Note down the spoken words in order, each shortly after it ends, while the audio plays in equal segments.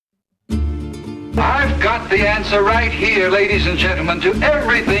I've got the answer right here, ladies and gentlemen, to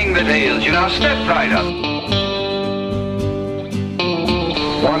everything that ails you. Now step right up.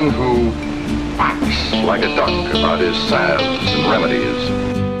 One who quacks like a duck about his salves and remedies.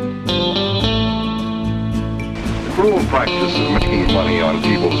 The cruel practice of making money on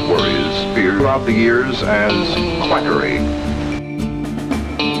people's worries feared throughout the years as quackery.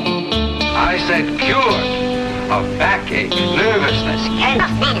 I said cured of backache, nervousness, any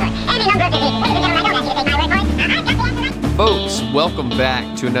number of diseases. Folks, welcome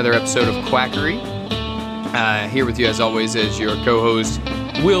back to another episode of Quackery. Here with you, as always, is your co-host,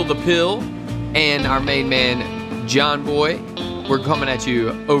 Will the Pill, and our main man, John Boy. We're coming at you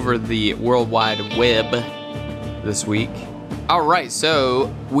over the World Wide Web this week. All right,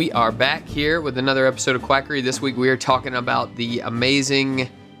 so we are back here with another episode of Quackery. This week we are talking about the amazing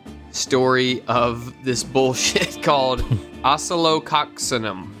story of this bullshit called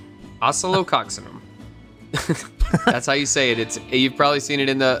Oscillococcinum. Oscillococcinum. That's how you say it. You've probably seen it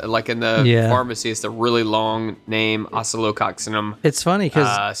in the pharmacy. It's the really long name, Oscillococcinum. It's funny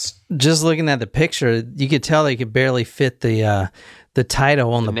because just looking at the picture, you could tell they could barely fit the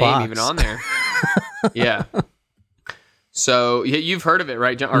title on the name box. Even on there. Yeah. So you've heard of it,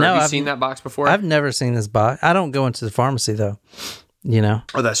 right, John? Or have you seen that box before? I've never seen this box. I don't go into the pharmacy though. You know?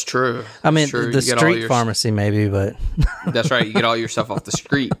 Oh, that's true. I mean, the street pharmacy maybe, but... That's right. You get all your stuff off the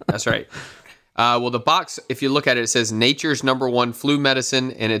street. That's right. Well, the box, if you look at it, it says nature's #1 flu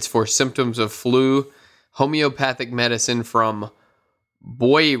medicine, and it's for symptoms of flu, homeopathic medicine from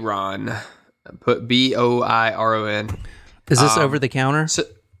Boiron. Put Boiron. Is this over the counter? So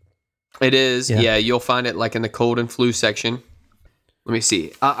it is. Yeah, you'll find it like in the cold and flu section. Let me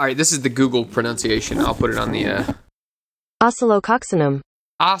see. All right, this is the Google pronunciation. I'll put it on the... Oscillococcinum.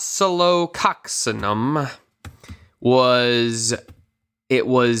 Oscillococcinum was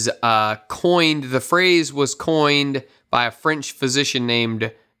coined. The phrase was coined by a French physician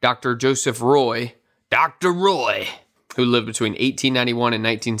named Dr. Joseph Roy. Dr. Roy, who lived between 1891 and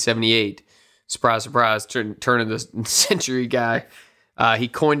 1978. Surprise, surprise, turn of the century guy. He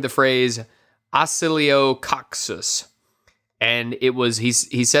coined the phrase Oscillococcinum. And it was, he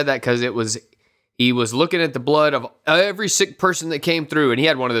said that because he was looking at the blood of every sick person that came through, and he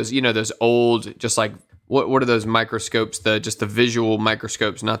had one of those, those old, just like what are those microscopes? Just the visual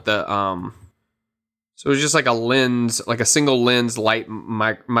microscopes, not the So it was just like a lens, like a single lens light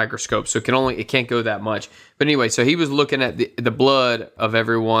microscope. So it can't go that much. But anyway, so he was looking at the blood of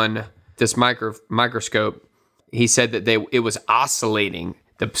everyone. This microscope. He said that it was oscillating.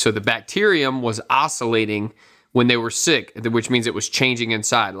 So the bacterium was oscillating when they were sick, which means it was changing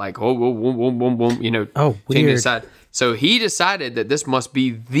inside, like changing inside. So he decided that this must be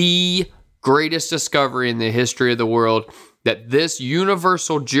the greatest discovery in the history of the world, that this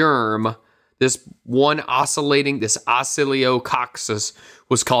universal germ, this one oscillating, this Oscillococcinum,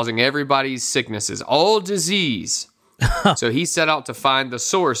 was causing everybody's sicknesses, all disease. So he set out to find the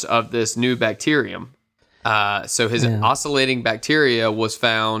source of this new bacterium. So his oscillating bacteria was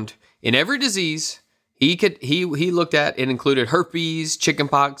found in every disease. He looked at, it included herpes,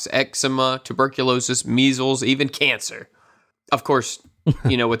 chickenpox, eczema, tuberculosis, measles, even cancer. Of course,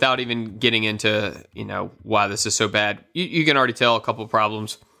 without even getting into, why this is so bad, you can already tell a couple of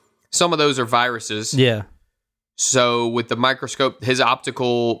problems. Some of those are viruses. Yeah. So with the microscope, his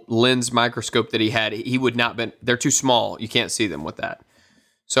optical lens microscope that he had, he would not been, they're too small. You can't see them with that.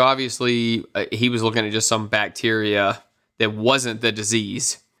 So obviously he was looking at just some bacteria that wasn't the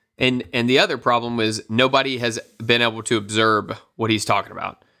disease. And the other problem is nobody has been able to observe what he's talking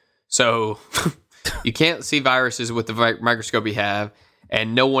about. So you can't see viruses with the microscope he have,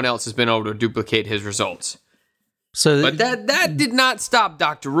 and no one else has been able to duplicate his results. But that did not stop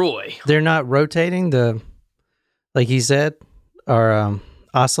Dr. Roy. They're not rotating like he said, or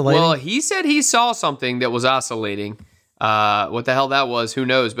oscillating? Well, he said he saw something that was oscillating. What the hell that was, who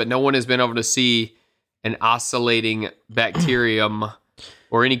knows? But no one has been able to see an oscillating bacterium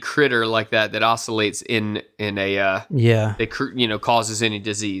or any critter like that oscillates in a that causes any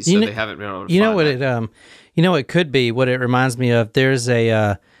disease. So they haven't been able to find that. It could be what it reminds me of. There's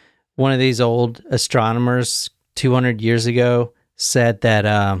a one of these old astronomers 200 years ago said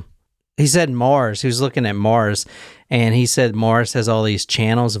that he said Mars. He was looking at Mars, and he said Mars has all these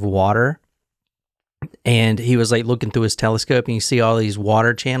channels of water. And he was like looking through his telescope, and you see all these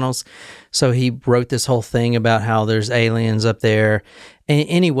water channels. So he wrote this whole thing about how there's aliens up there. And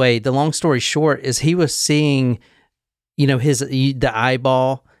anyway, the long story short is he was seeing, the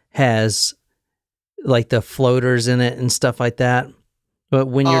eyeball has like the floaters in it and stuff like that. But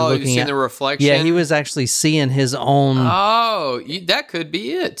when you're you're looking seeing at the reflection. yeah, he was actually seeing his own. That could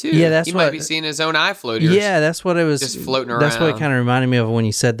be it too. Yeah, that's he what- might be seeing his own eye floaters. Yeah, that's what it was. Just floating That's what it around. kind of reminded me of when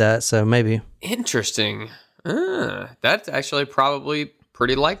you said that. So maybe. Interesting. That's actually probably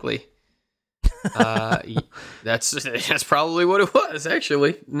pretty likely. That's probably what it was.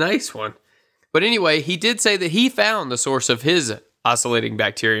 Actually, nice one. But anyway, he did say that he found the source of his oscillating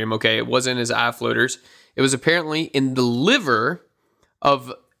bacterium. Okay, it wasn't his eye floaters. It was apparently in the liver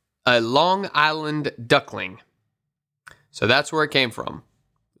of a Long Island duckling. So that's where it came from.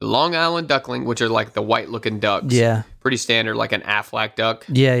 The Long Island duckling, which are like the white-looking ducks. Yeah. Pretty standard, like an Aflac duck.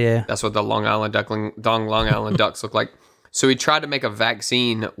 Yeah, yeah. That's what the Long Island Long Island ducks look like. So he tried to make a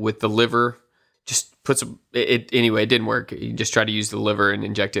vaccine with the liver. Just put some. Anyway, it didn't work. He just tried to use the liver and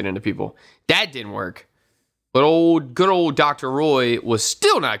inject it into people. That didn't work. But good old Dr. Roy was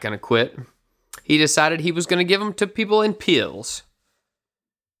still not going to quit. He decided he was going to give them to people in pills.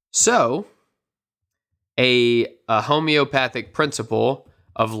 So, a homeopathic principle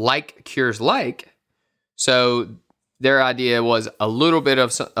of like cures like. So, their idea was a little bit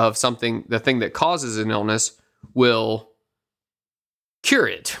of something, the thing that causes an illness will cure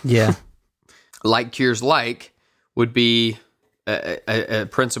it. Yeah. Like cures like would be a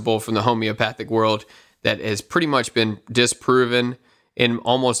principle from the homeopathic world that has pretty much been disproven in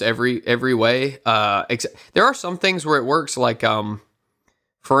almost every way. Except there are some things where it works, like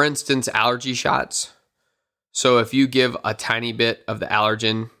for instance, allergy shots. So if you give a tiny bit of the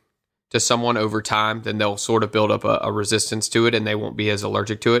allergen to someone over time, then they'll sort of build up a resistance to it and they won't be as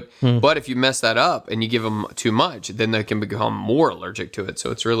allergic to it. But if you mess that up and you give them too much, then they can become more allergic to it. So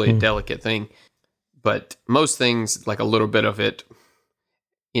it's really a delicate thing. But most things, like a little bit of it,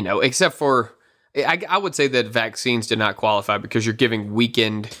 except for, I would say that vaccines did not qualify because you're giving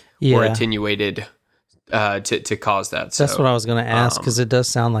weakened or attenuated to cause that. So, That's what I was going to ask because it does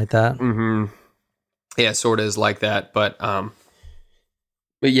sound like that. Mm-hmm. Yeah, sort of is like that. But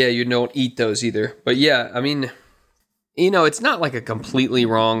yeah, you don't eat those either. But yeah, I mean, it's not like a completely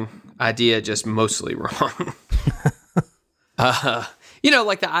wrong idea, just mostly wrong. I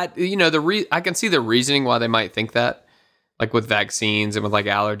can see the reasoning why they might think that, like with vaccines and with like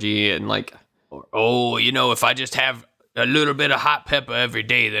allergy and like, if I just have a little bit of hot pepper every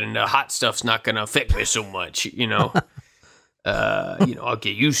day, then the hot stuff's not going to affect me so much, I'll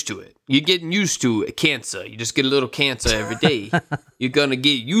get used to it. You're getting used to it. Cancer. You just get a little cancer every day. You're going to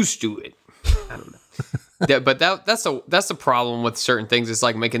get used to it. I don't know. But that's the problem with certain things. It's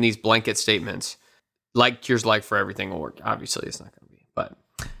like making these blanket statements. Like cures like for everything will work. Obviously, it's not going to be. But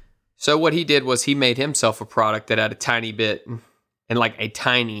so what he did was he made himself a product that had a tiny bit, and like the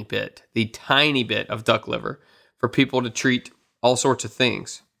tiny bit of duck liver for people to treat all sorts of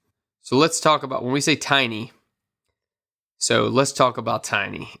things. So let's talk about, when we say tiny, let's talk about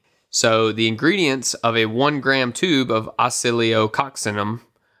tiny. So the ingredients of a 1 gram tube of Oscillococcinum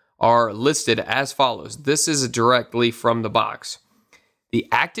are listed as follows. This is directly from the box. The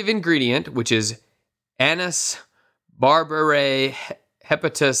active ingredient, which is Anis barbarae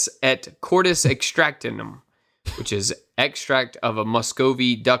hepatus et cordis extractinum, which is extract of a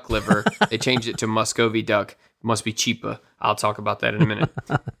Muscovy duck liver. They changed it to Muscovy duck. It must be cheaper. I'll talk about that in a minute.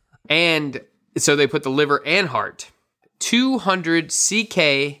 And so they put the liver and heart. 200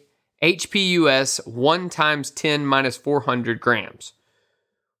 CK HPUS 1 times 10 minus 400 grams.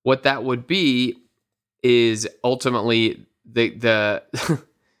 What that would be is ultimately the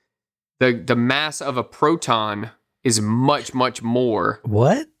mass of a proton is much, much more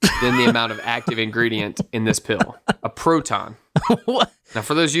What? than the amount of active ingredient in this pill. A proton. What? Now,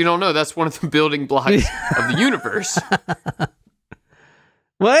 for those of you who don't know, that's one of the building blocks of the universe.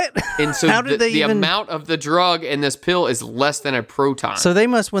 What? And so How did they the even... amount of the drug in this pill is less than a proton. So they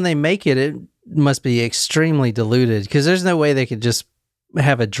must, when they make it, it must be extremely diluted because there's no way they could just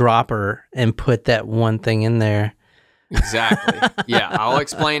have a dropper and put that one thing in there. Exactly. Yeah, I'll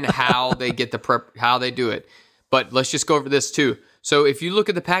explain how they get how they do it. But let's just go over this too. So if you look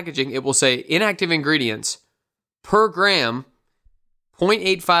at the packaging, it will say inactive ingredients per gram,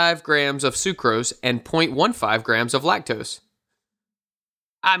 0.85 grams of sucrose and 0.15 grams of lactose.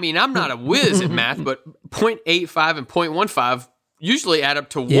 I mean, I'm not a whiz at math, but 0.85 and 0.15 usually add up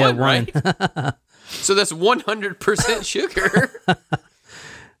to 1, right? So that's 100% sugar.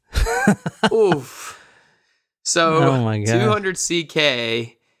 Oof. So oh my God. 200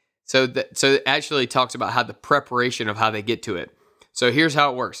 CK. So it actually talks about how the preparation of how they get to it. So here's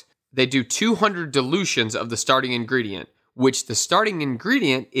how it works. They do 200 dilutions of the starting ingredient, which the starting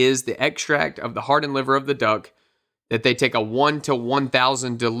ingredient is the extract of the heart and liver of the duck that they take a 1 to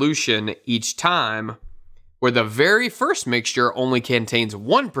 1,000 dilution each time where the very first mixture only contains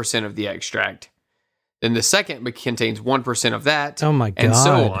 1% of the extract. Then the second contains 1% of that. Oh my And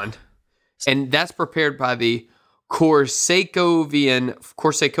so God. on. And that's prepared by the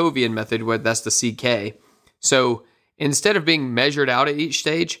Korsakovian method, where that's the CK. So instead of being measured out at each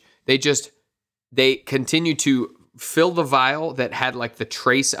stage, they continue to fill the vial that had like the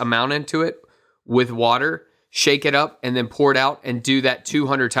trace amount into it with water, shake it up, and then pour it out and do that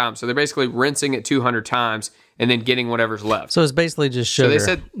 200 times. So they're basically rinsing it 200 times and then getting whatever's left. So it's basically just sugar.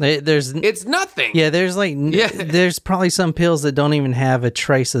 So they said it's nothing. Yeah, there's there's probably some pills that don't even have a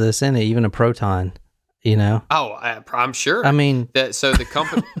trace of this in it, even a proton. You know? Oh, I'm sure. I mean, so the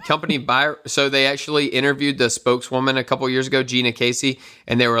company so they actually interviewed the spokeswoman a couple years ago, Gina Casey,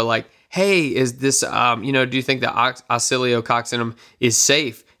 and they were like, "Hey, is this do you think the Oscillococcinum is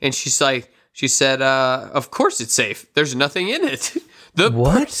safe?" And she said, "Of course it's safe. There's nothing in it."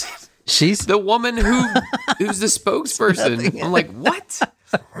 What? She's the woman who's the spokesperson. I'm like, what?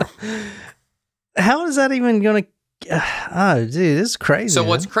 How is that even going to? Oh, dude, this is crazy. So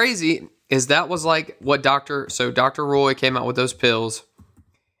what's crazy is that was like what Dr. Roy came out with those pills,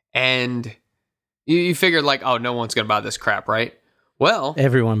 and you figured like, oh, no one's going to buy this crap, right? Well,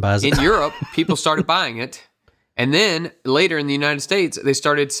 everyone buys it. In Europe, people started buying it, and then later in the United States, they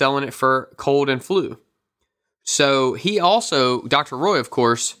started selling it for cold and flu. So Dr. Roy, of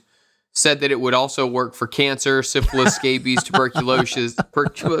course, said that it would also work for cancer, syphilis, scabies, tuberculosis.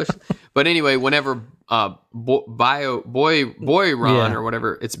 But anyway, whenever Boiron or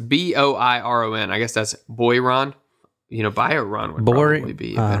whatever, it's Boiron. I guess that's Boiron. Bioron would probably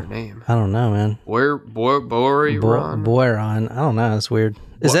be a better name. I don't know, man. Boiron. Boiron. I don't know. That's weird.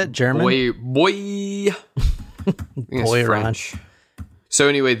 Is that German? Boiron. French. So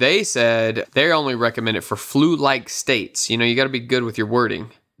anyway, they said they only recommend it for flu-like states. You got to be good with your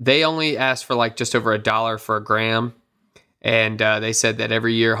wording. They only asked for like just over $1 for a gram. And they said that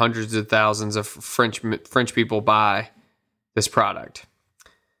every year, hundreds of thousands of French people buy this product.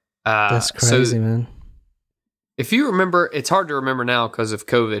 That's crazy, man. If you remember, it's hard to remember now because of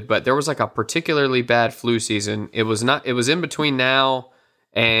COVID, but there was like a particularly bad flu season. It was in between now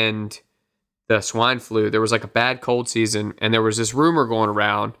and the swine flu. There was like a bad cold season, and there was this rumor going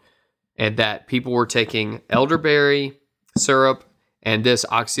around and that people were taking elderberry syrup and this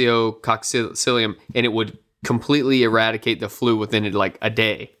Oscillococcinum, and it would completely eradicate the flu within like a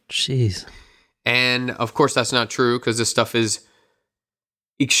day. Jeez. And of course that's not true because this stuff is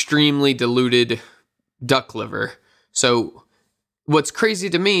extremely diluted duck liver. So what's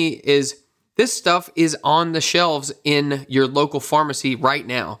crazy to me is this stuff is on the shelves in your local pharmacy right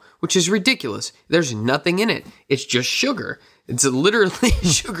now, which is ridiculous. There's nothing in it. It's just sugar. It's literally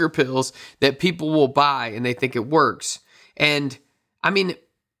sugar pills that people will buy and they think it works. And I mean,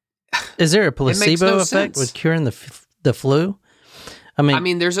 is there a placebo effect with curing the flu? I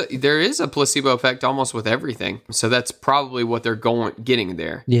mean, there is a placebo effect almost with everything. So that's probably what they're getting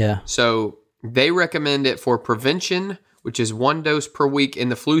there. Yeah. So they recommend it for prevention, which is 1 dose per week in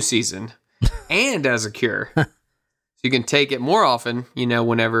the flu season, and as a cure. So you can take it more often,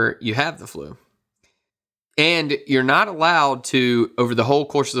 whenever you have the flu. And you're not allowed to, over the whole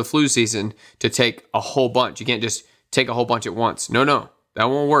course of the flu season, to take a whole bunch. You can't just take a whole bunch at once. No, that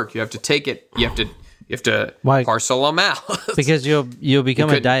won't work. You have to take it. You have to parcel them out. Because you'll become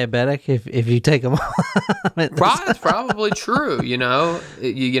a diabetic if you take them all. It's probably true. You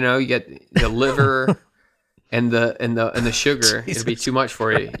get the liver and the sugar. It'd be too much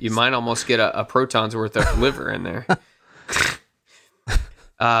for you. You might almost get a proton's worth of liver in there.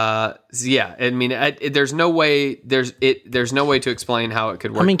 Yeah. I mean, there's no way to explain how it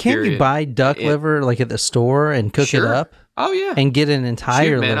could work. I mean, can't you buy duck liver like at the store and cook it up? Oh yeah, and get an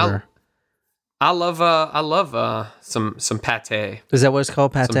entire liver. I love some pate. Is that what it's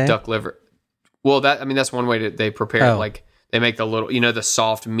called, pate? Some duck liver. Well, that's one way that they prepare it. Like they make the little, the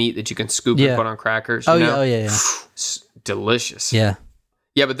soft meat that you can scoop and put on crackers. Yeah. It's delicious. Yeah.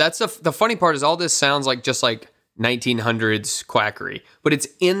 Yeah, but that's the funny part is all this sounds like just like 1900s quackery, but it's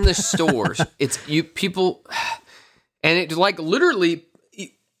in the stores. It's people, and it like literally.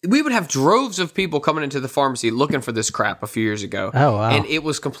 We would have droves of people coming into the pharmacy looking for this crap a few years ago. Oh, wow. And it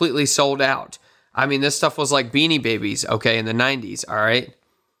was completely sold out. I mean, this stuff was like Beanie Babies, okay, in the 90s, all right?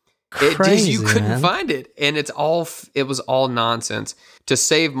 Crazy, you couldn't man. find it. And it was all nonsense. To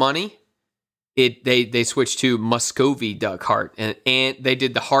save money, they switched to Muscovy duck heart, and they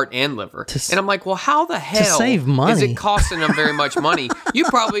did the heart and liver. And I'm like, well, how the hell save money? Is it costing them very much money? You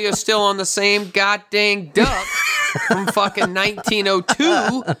probably are still on the same goddamn duck from fucking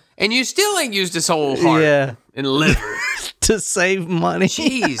 1902, and you still ain't used his whole heart and liver to save money.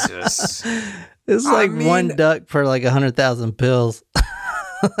 Jesus. It's like one duck per like 100,000 pills.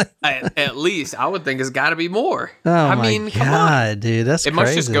 At least I would think it's got to be more. Oh I my mean, come God, on. dude, that's it crazy.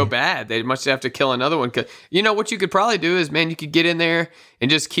 must just go bad. They must have to kill another one. 'Cause you know what you could probably do is, man, you could get in there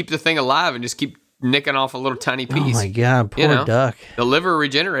and just keep the thing alive and just keep nicking off a little tiny piece. Oh my God, poor duck. The liver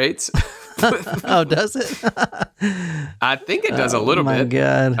regenerates. Oh, does it? I think it does a little bit. Oh my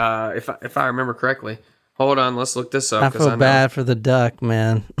God. If I remember correctly. Hold on, let's look this up. I feel bad for the duck,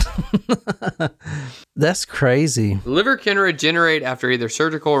 man. That's crazy. Liver can regenerate after either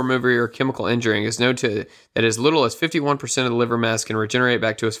surgical removal or chemical injury. It's known that as little as 51% of the liver mass can regenerate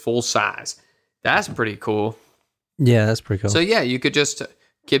back to its full size. That's pretty cool. Yeah, that's pretty cool. So yeah, you could just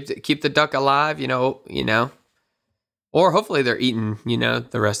keep the duck alive, you know, or hopefully they're eating,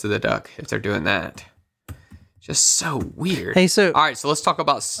 the rest of the duck if they're doing that. Just so weird. Hey, so all right, so let's talk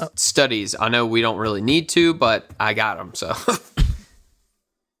about studies. I know we don't really need to, but I got them. So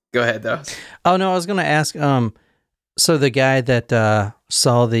go ahead, though. Oh no, I was going to ask. So the guy that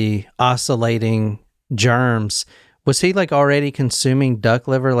saw the oscillating germs, was he like already consuming duck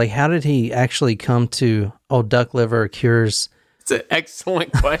liver? Like, how did he actually come to duck liver cures? It's an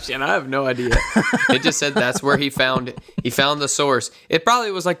excellent question. I have no idea. It just said that's where he found the source. It probably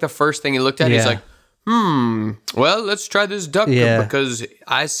was like the first thing he looked at. Yeah. He's like, well, let's try this duck because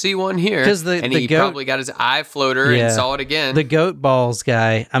I see one here. And he probably got his eye floater and saw it again. The goat balls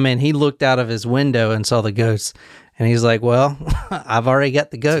guy, I mean, he looked out of his window and saw the goats. And he's like, well, I've already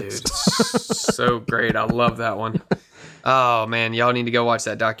got the goats. Dude, so great. I love that one. Oh, man. Y'all need to go watch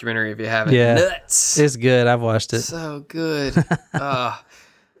that documentary if you haven't. Yeah. Nuts. It's good. I've watched it. So good.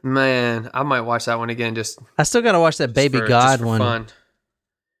 Man. I might watch that one again I still got to watch that Baby God one. Fun.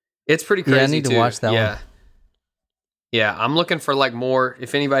 It's pretty crazy. Yeah, I need to watch that one. Yeah, I'm looking for like more.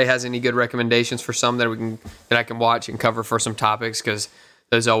 If anybody has any good recommendations for some that I can watch and cover for some topics, because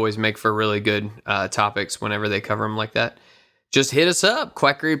those always make for really good topics whenever they cover them like that. Just hit us up,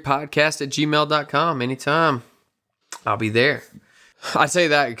 quackerypodcast@gmail.com anytime. I'll be there. I say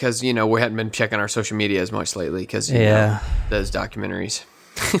that because we hadn't been checking our social media as much lately because those documentaries.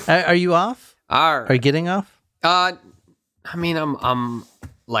 Are you off? Are you getting off? I mean, I'm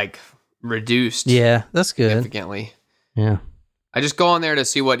like reduced. Yeah, that's good. Significantly. Yeah. I just go on there to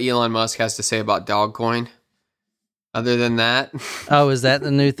see what Elon Musk has to say about Dogecoin. Other than that. Oh, is that the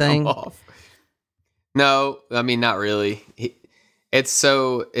new thing? I'm off. No, I mean, not really. It's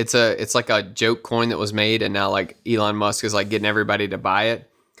like a joke coin that was made, and now like Elon Musk is like getting everybody to buy it.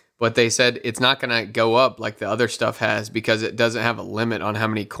 But they said it's not going to go up like the other stuff has because it doesn't have a limit on how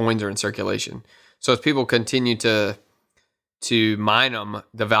many coins are in circulation. So as people continue to mine them,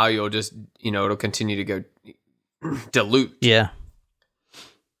 the value will just, it'll continue to go dilute. Yeah.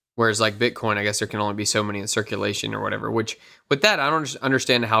 Whereas like Bitcoin, I guess there can only be so many in circulation or whatever, which with that, I don't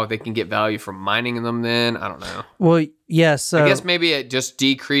understand how they can get value from mining them then. I don't know. Well, yeah, so I guess maybe it just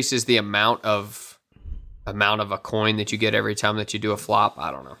decreases the amount of a coin that you get every time that you do a flop. I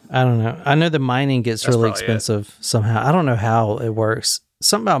don't know. I know the mining gets really expensive somehow. I don't know how it works.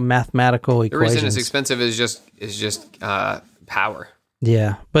 Something about mathematical equations. The reason it's expensive is just power.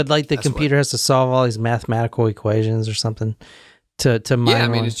 Yeah, but like the computer has to solve all these mathematical equations or something to mine. Yeah, I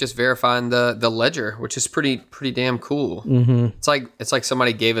mean it's just verifying the ledger, which is pretty damn cool. Mm-hmm. It's like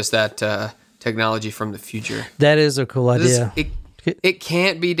somebody gave us that technology from the future. That is a cool idea. It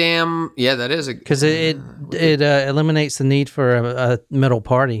can't be damn. Yeah, that is because it eliminates the need for a middle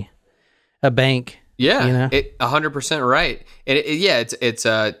party, a bank. Yeah, 100% right. And it's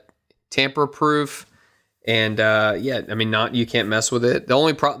tamper proof, and I mean you can't mess with it. The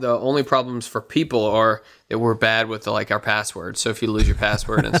only problems for people are that we're bad with our passwords. So if you lose your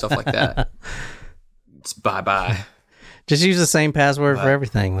password and stuff like that, it's bye. Just use the same password for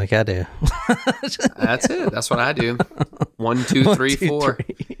everything, like I do. That's it. That's what I do. 1, 2, 3, 4.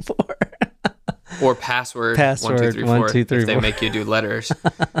 Or password 1, 2, 3, 4. 1, 2, 3, if they 4. make you do letters.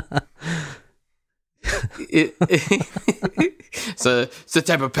 So it's the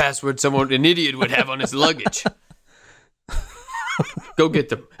type of password an idiot would have on his luggage. Go get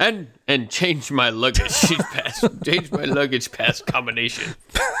them and change my luggage. Change my luggage pass combination.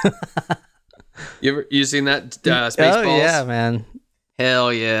 You seen that Spaceballs? Oh yeah, man.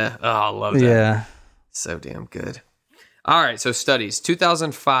 Hell yeah! Oh, I love that. Yeah, so damn good. All right, so studies.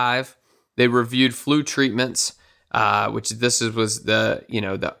 2005, they reviewed flu treatments, which was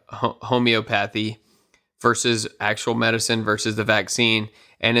the homeopathy versus actual medicine versus the vaccine.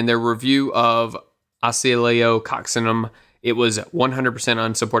 And in their review of Oscillococcinum, it was 100%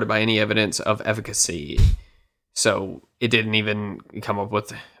 unsupported by any evidence of efficacy. So it didn't even come up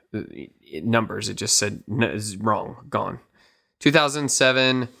with numbers. It just said it's wrong, gone.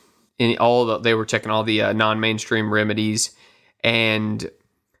 2007, they were checking all the non-mainstream remedies, and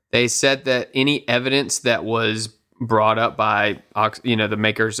they said that any evidence that was brought up by the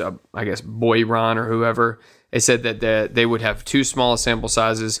makers of, I guess, Boiron or whoever, they said that they would have too small sample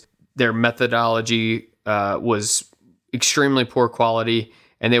sizes. Their methodology was extremely poor quality,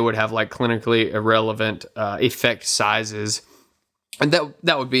 and they would have like clinically irrelevant effect sizes. And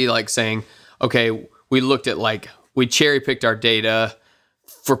that would be like saying, okay, we cherry picked our data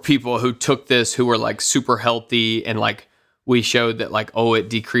for people who took this who were like super healthy, and like we showed that like, oh, it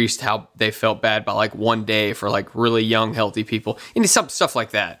decreased how they felt bad by like 1 day for like really young healthy people, and some stuff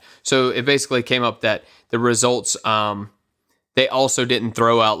like that. So it basically came up that the results they also didn't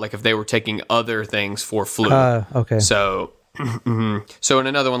throw out like if they were taking other things for flu. Okay. So so in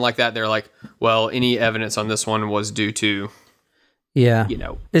another one like that, they're like, well, any evidence on this one was due to, yeah,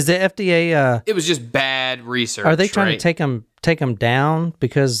 is the FDA? It was just bad research. Are they trying to take them down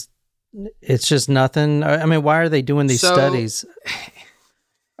because it's just nothing? I mean, why are they doing these studies?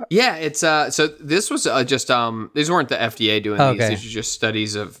 Yeah, it's so this was just these weren't the FDA doing these. These were just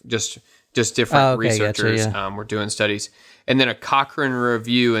studies of just different researchers were doing studies. And then a Cochrane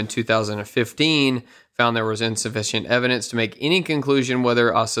review in 2015 found there was insufficient evidence to make any conclusion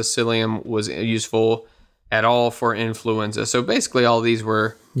whether oscillococcinum was useful at all for influenza. So basically all these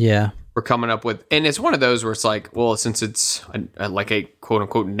were coming up with, and it's one of those where it's like, well, since it's like a quote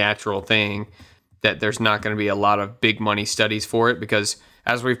unquote natural thing, that there's not going to be a lot of big money studies for it, because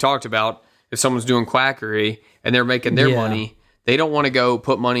as we've talked about, if someone's doing quackery and they're making their money, they don't want to go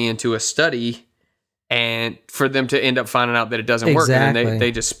put money into a study and for them to end up finding out that it doesn't work. And then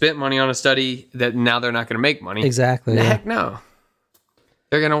they just spent money on a study that now they're not going to make money. Exactly. Heck no.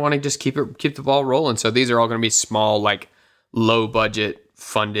 They're going to want to just keep the ball rolling. So these are all going to be small, like low budget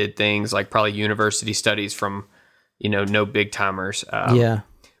funded things, like probably university studies from, no big timers.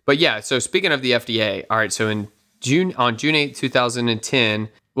 But yeah, so speaking of the FDA, all right, so on June 8th, 2010,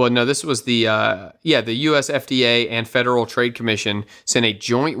 well, no, this was the U.S. FDA and Federal Trade Commission sent a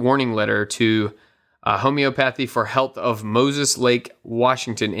joint warning letter to Homeopathy for Health of Moses Lake,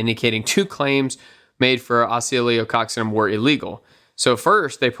 Washington, indicating 2 claims made for Oscillococcinum were illegal. So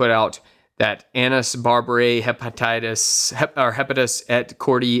first, they put out that Anus barbarae hepatis et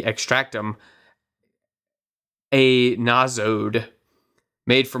cordi extractum, a nasode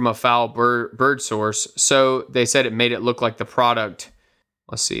made from a foul bird source. So they said it made it look like the product.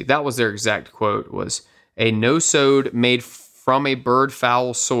 Let's see, that was their exact quote, was a nosode made from a bird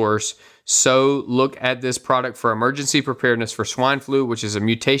fowl source. So look at this product for emergency preparedness for swine flu, which is a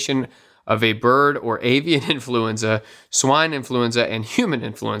mutation of a bird or avian influenza, swine influenza, and human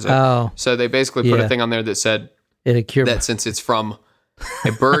influenza. Oh, so they basically put a thing on there that said that since it's from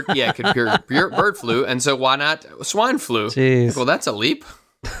a bird, it could cure bird flu, and so why not swine flu? Jeez. Well, that's a leap.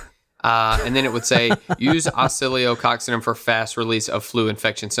 And then it would say, use Oscillococcinum for fast release of flu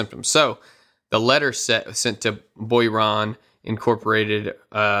infection symptoms. So the letter sent to Boiron Incorporated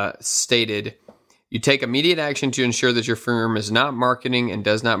stated, you take immediate action to ensure that your firm is not marketing and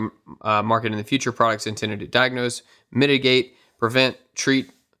does not market in the future products intended to diagnose, mitigate, prevent, treat,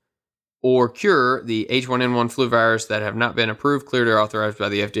 or cure the H1N1 flu virus that have not been approved, cleared, or authorized by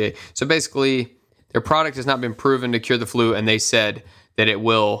the FDA. So basically, their product has not been proven to cure the flu, and they said that it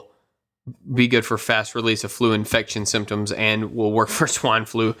will be good for fast release of flu infection symptoms and will work for swine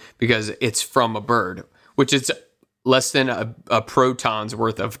flu because it's from a bird, which is less than a proton's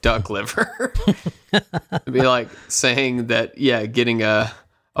worth of duck liver. It'd be like saying that, getting a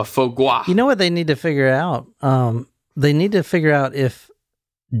foie gras. You know what they need to figure out? They need to figure out if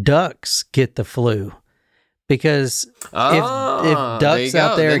ducks get the flu. Because if ducks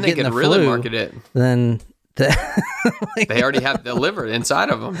out there then getting the really flu, market it. Then they already have the liver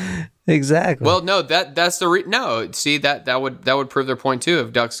inside of them. Exactly. Well, no, that's the no. See, that would prove their point too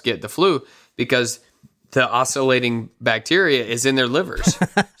if ducks get the flu, because the oscillating bacteria is in their livers,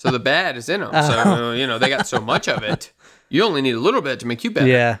 so the bad is in them. So they got so much of it. You only need a little bit to make you better.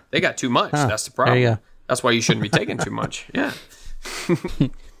 Yeah, they got too much. That's the problem. There you go. That's why you shouldn't be taking too much. Yeah.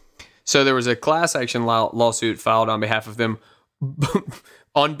 So there was a class action lawsuit filed on behalf of them,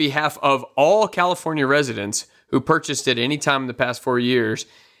 on behalf of all California residents who purchased it any time in the past 4 years.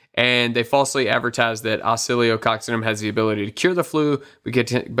 And they falsely advertised that Oscillococcinum has the ability to cure the flu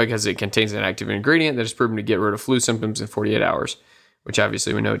because it contains an active ingredient that is proven to get rid of flu symptoms in 48 hours, which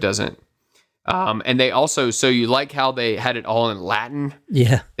obviously we know it doesn't. And they also, so you like how they had it all in Latin?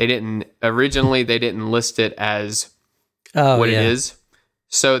 Yeah. They didn't list it as it is.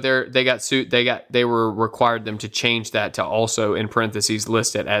 So they got sued. They were required them to change that to also in parentheses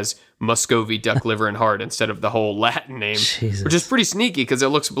list it as Muscovy duck liver and heart instead of the whole Latin name, Jesus. which is pretty sneaky because it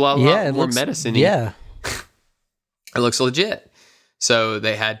looks a lot more medicine-y. Yeah. It looks legit. So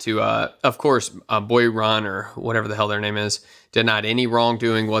they had to, of course, Boy Ron or whatever the hell their name is, denied any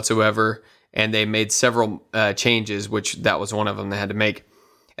wrongdoing whatsoever, and they made several changes, which that was one of them they had to make,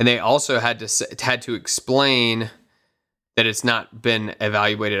 and they also had to explain that it's not been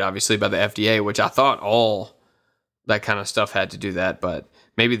evaluated, obviously, by the FDA, which I thought all that kind of stuff had to do that, but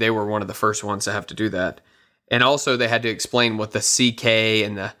maybe they were one of the first ones to have to do that. And also they had to explain what the CK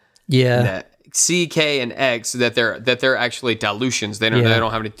and the CK and X, that they're actually dilutions. They don't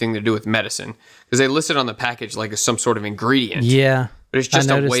have anything to do with medicine, because they listed on the package like it's some sort of ingredient. Yeah. But it's just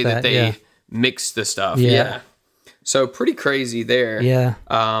a way that they mix the stuff. Yeah. So pretty crazy there. Yeah.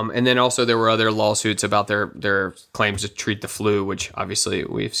 And then also there were other lawsuits about their claims to treat the flu, which obviously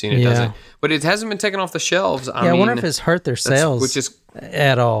we've seen it doesn't. But it hasn't been taken off the shelves. I wonder if it's hurt their sales which is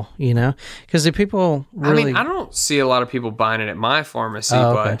at all, because the people really... I don't see a lot of people buying it at my pharmacy,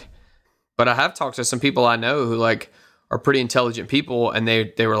 but I have talked to some people I know who like are pretty intelligent people, and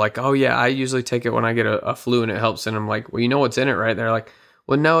they were like, oh yeah, I usually take it when I get a flu and it helps. And I'm like, well, you know what's in it, right? They're like,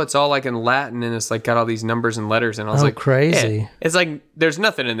 well, no, it's all like in Latin and it's like got all these numbers and letters. And I was like, crazy. Yeah. It's like, there's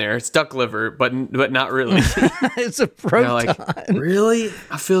nothing in there. It's duck liver, but not really. It's a proton. Like, really?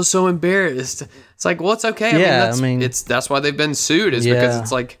 I feel so embarrassed. It's like, well, it's okay. That's why they've been sued, is because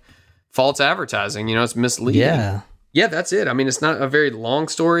it's like false advertising, it's misleading. Yeah, that's it. I mean, it's not a very long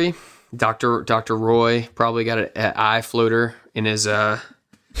story. Dr. Roy probably got an eye floater in his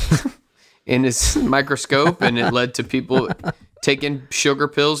in his microscope, and it led to people taking sugar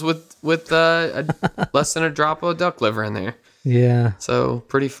pills with less than a drop of duck liver in there. Yeah. So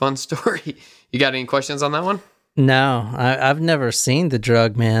pretty fun story. You got any questions on that one? No, I've never seen the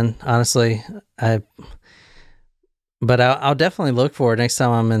drug, man. Honestly, but I'll definitely look for it next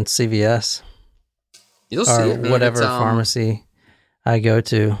time I'm in CVS. You'll see it, man. Whatever pharmacy I go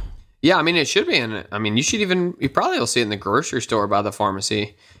to. Yeah, I mean, it should be you probably will see it in the grocery store by the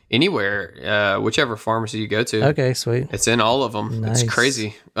pharmacy, anywhere, whichever pharmacy you go to. Okay, sweet. It's in all of them. Nice. It's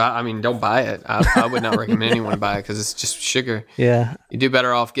crazy. I mean, don't buy it. I would not recommend anyone buy it because it's just sugar. Yeah. You do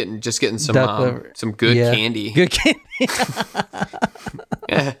better off getting some good candy. Good candy.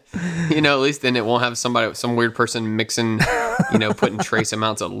 Yeah. At least then it won't have some weird person mixing, putting trace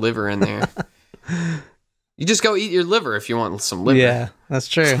amounts of liver in there. You just go eat your liver if you want some liver. Yeah, that's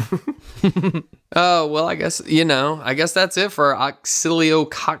true. Oh, well, I guess that's it for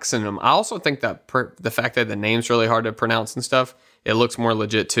Oscillococcinum. I also think that the fact that the name's really hard to pronounce and stuff, it looks more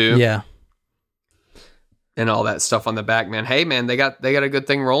legit too. Yeah. And all that stuff on the back, man. Hey, man, they got a good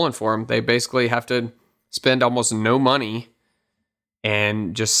thing rolling for them. They basically have to spend almost no money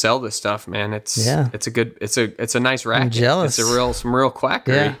and just sell this stuff, man. It's a nice racket. I'm jealous. It's some real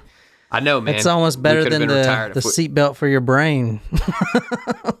quackery. Yeah. I know, man. It's almost better than the seatbelt for your brain.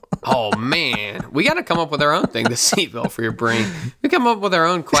 Oh, man. We got to come up with our own thing, the seatbelt for your brain. We come up with our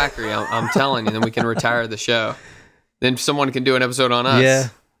own quackery, I'm telling you, then we can retire the show. Then someone can do an episode on us. Yeah,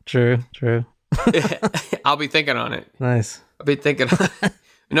 true. I'll be thinking on it. Nice. I'll be thinking on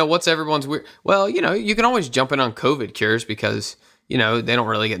it. What's everyone's weird? Well, you can always jump in on COVID cures because, they don't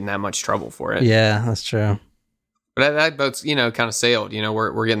really get in that much trouble for it. Yeah, that's true. But that boat's, kind of sailed.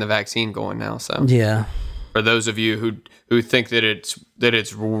 We're getting the vaccine going now. So yeah, for those of you who think that it's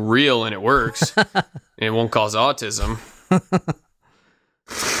real and it works, and it won't cause autism.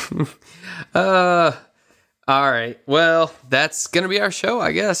 All right. Well, that's gonna be our show,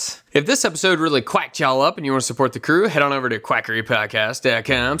 I guess. If this episode really quacked y'all up and you want to support the crew, head on over to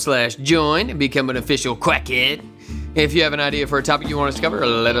quackerypodcast.com/join and become an official quackhead. If you have an idea for a topic you want us to cover,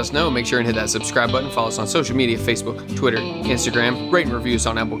 let us know. Make sure and hit that subscribe button. Follow us on social media, Facebook, Twitter, Instagram. Rate and review us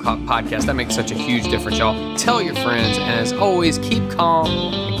on Apple Podcasts. That makes such a huge difference, y'all. Tell your friends. And as always, keep calm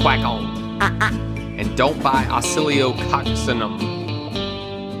and quack on. And don't buy Oscillococcinum.